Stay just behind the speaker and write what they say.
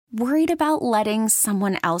Worried about letting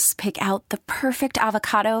someone else pick out the perfect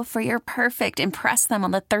avocado for your perfect impress them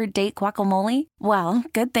on the third date guacamole? Well,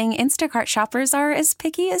 good thing Instacart shoppers are as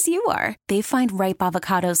picky as you are. They find ripe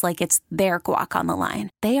avocados like it's their guac on the line.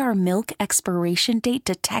 They are milk expiration date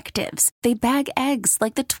detectives. They bag eggs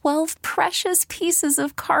like the 12 precious pieces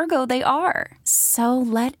of cargo they are. So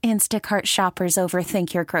let Instacart shoppers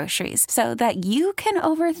overthink your groceries so that you can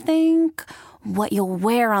overthink what you'll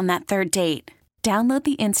wear on that third date. Download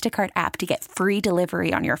the Instacart app to get free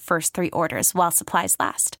delivery on your first 3 orders while supplies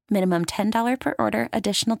last. Minimum $10 per order.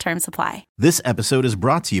 Additional terms apply. This episode is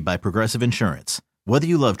brought to you by Progressive Insurance. Whether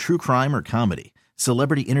you love true crime or comedy,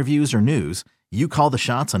 celebrity interviews or news, you call the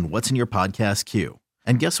shots on what's in your podcast queue.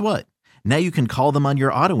 And guess what? Now you can call them on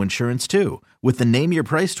your auto insurance too with the Name Your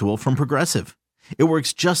Price tool from Progressive. It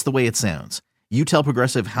works just the way it sounds. You tell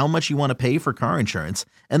Progressive how much you want to pay for car insurance,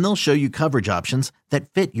 and they'll show you coverage options that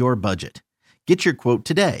fit your budget. Get your quote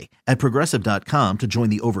today at Progressive.com to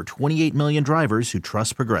join the over 28 million drivers who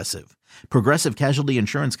trust Progressive. Progressive Casualty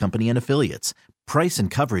Insurance Company and Affiliates. Price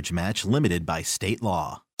and coverage match limited by state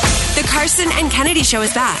law. The Carson and Kennedy Show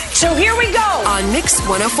is back. So here we go. On Mix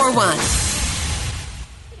 1041.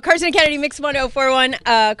 Carson and Kennedy, Mix 1041.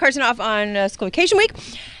 Carson off on school vacation week.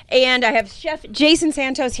 And I have Chef Jason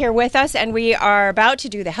Santos here with us, and we are about to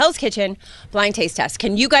do the Hell's Kitchen blind taste test.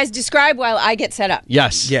 Can you guys describe while I get set up?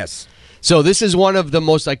 Yes. So this is one of the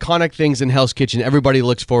most iconic things in Hell's Kitchen. Everybody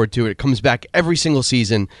looks forward to it. It comes back every single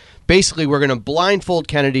season. Basically, we're going to blindfold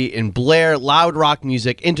Kennedy and blare loud rock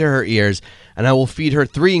music into her ears, and I will feed her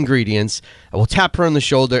 3 ingredients. I will tap her on the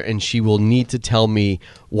shoulder, and she will need to tell me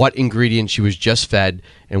what ingredient she was just fed,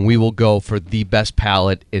 and we will go for the best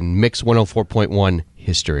palate in Mix 104.1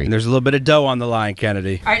 history. And there's a little bit of dough on the line,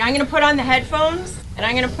 Kennedy. All right, I'm going to put on the headphones, and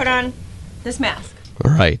I'm going to put on this mask.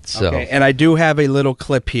 All right, so. Okay, and I do have a little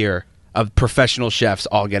clip here of professional chefs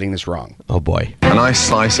all getting this wrong. Oh, boy. A nice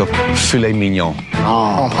slice of filet mignon.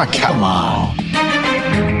 Oh my God. Come on.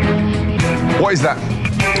 What is that?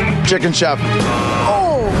 Chicken, chef.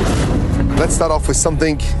 Oh! Let's start off with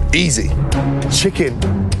something easy. Chicken.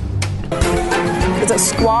 Is it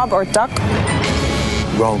squab or duck?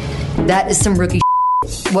 Wrong. That is some rookie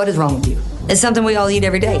shit. What is wrong with you? It's something we all eat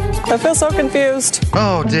every day. I feel so confused.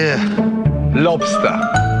 Oh, dear.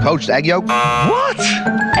 Lobster. Poached egg yolk. What?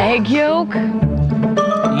 Egg yolk?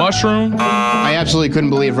 Mushroom. I absolutely couldn't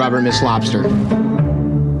believe Robert missed lobster.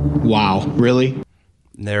 Wow, really?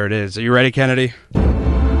 There it is. Are you ready, Kennedy?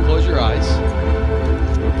 Close your eyes.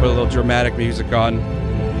 Put a little dramatic music on.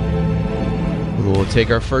 We'll take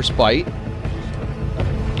our first bite.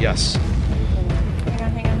 Yes.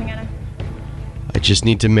 Hang on. I just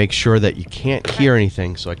need to make sure that you can't hear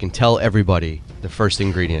anything so I can tell everybody the first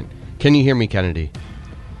ingredient. Can you hear me, Kennedy?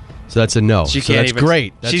 So that's a no. She so can't that's even.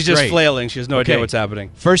 great. She's just flailing. She has no idea what's happening.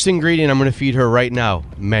 First ingredient I'm going to feed her right now,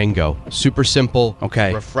 mango. Super simple.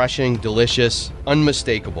 Okay. Refreshing, delicious,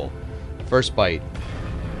 unmistakable. First bite.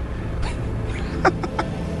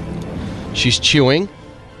 She's chewing.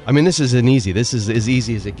 I mean, this is as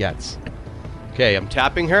easy as it gets. Okay, I'm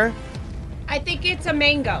tapping her. I think it's a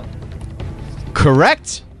mango.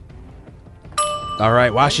 Correct. All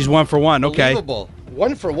right. Wow, she's 1 for 1. Okay. Unbelievable.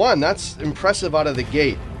 1 for 1. That's impressive out of the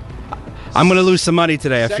gate. I'm going to lose some money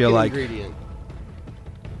today, I feel like. Second ingredient.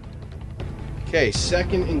 Okay,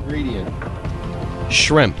 second ingredient.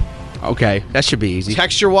 Shrimp. Okay, that should be easy.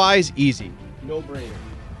 Texture-wise, easy. No brainer.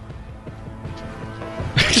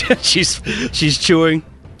 she's chewing.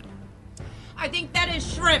 I think that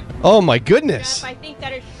is shrimp. Oh, my goodness. Chef, I think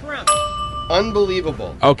that is shrimp.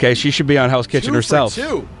 Unbelievable. Okay, she should be on Hell's Kitchen 2 herself. For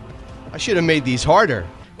 2. I should have made these harder.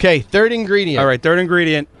 Okay, third ingredient. All right, third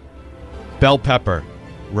ingredient. Bell pepper.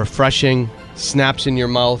 Refreshing, snaps in your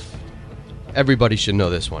mouth. Everybody should know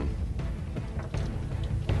this one.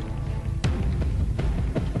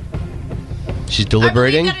 She's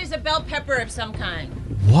deliberating. I believe that is a bell pepper of some kind.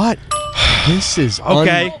 What? This is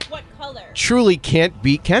okay. What color? Truly can't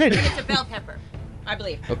beat Kennedy. It's a bell pepper, I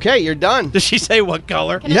believe. Okay, you're done. Did she say what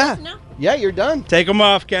color? Can I listen now? Yeah, you're done. Take them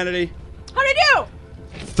off, Kennedy. How'd I do?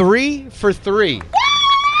 3 for 3.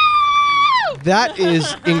 That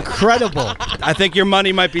is incredible. I think your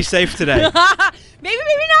money might be safe today. Maybe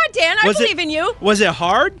not, Dan. I believe in you. Was it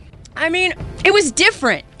hard? I mean, it was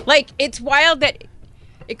different. Like, it's wild that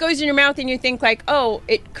it goes in your mouth and you think like, oh,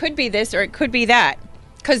 it could be this or it could be that.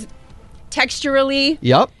 Because texturally.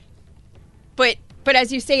 Yep. But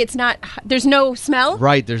as you say, it's not, there's no smell.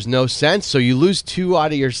 Right, there's no sense. So you lose 2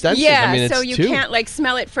 out of your senses. Yeah, I mean, it's so you 2. can't like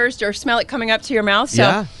smell it first or smell it coming up to your mouth. So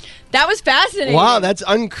yeah. That was fascinating. Wow, that's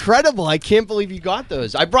incredible. I can't believe you got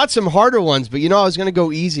those. I brought some harder ones, but I was going to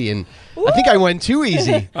go easy, and I think I went too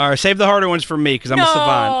easy. All right, save the harder ones for me because I'm a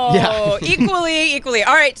savant. Yeah. Equally.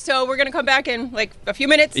 All right, so we're going to come back in like a few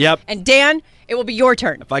minutes. Yep. And Dan, it will be your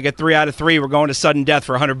turn. If I get 3 out of 3, we're going to sudden death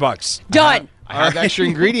for $100. Done. I have extra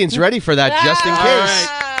ingredients ready for that just in case.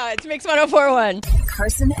 It's Mix 1041.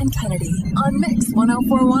 Carson and Kennedy on Mix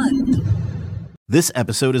 1041. This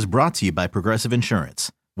episode is brought to you by Progressive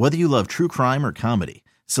Insurance. Whether you love true crime or comedy,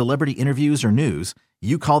 celebrity interviews or news,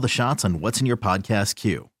 you call the shots on what's in your podcast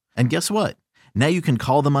queue. And guess what? Now you can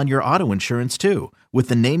call them on your auto insurance too with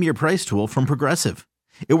the Name Your Price tool from Progressive.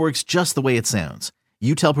 It works just the way it sounds.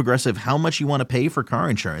 You tell Progressive how much you want to pay for car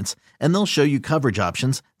insurance, and they'll show you coverage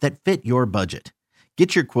options that fit your budget.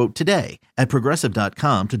 Get your quote today at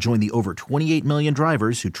Progressive.com to join the over 28 million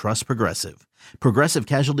drivers who trust Progressive. Progressive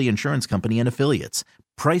Casualty Insurance Company and Affiliates.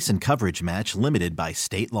 Price and coverage match limited by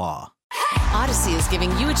state law. Odyssey is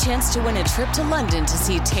giving you a chance to win a trip to London to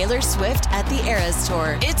see Taylor Swift at the Eras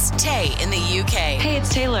Tour. It's Tay in the UK. Hey,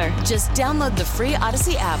 it's Taylor. Just download the free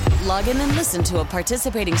Odyssey app, log in and listen to a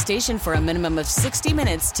participating station for a minimum of 60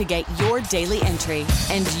 minutes to get your daily entry.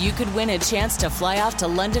 And you could win a chance to fly off to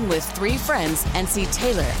London with 3 friends and see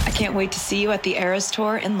Taylor. I can't wait to see you at the Eras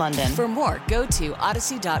Tour in London. For more, go to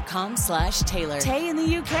odyssey.com/Taylor. Tay in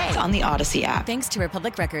the UK. It's on the Odyssey app. Thanks to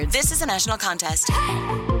Republic Records. This is a national contest.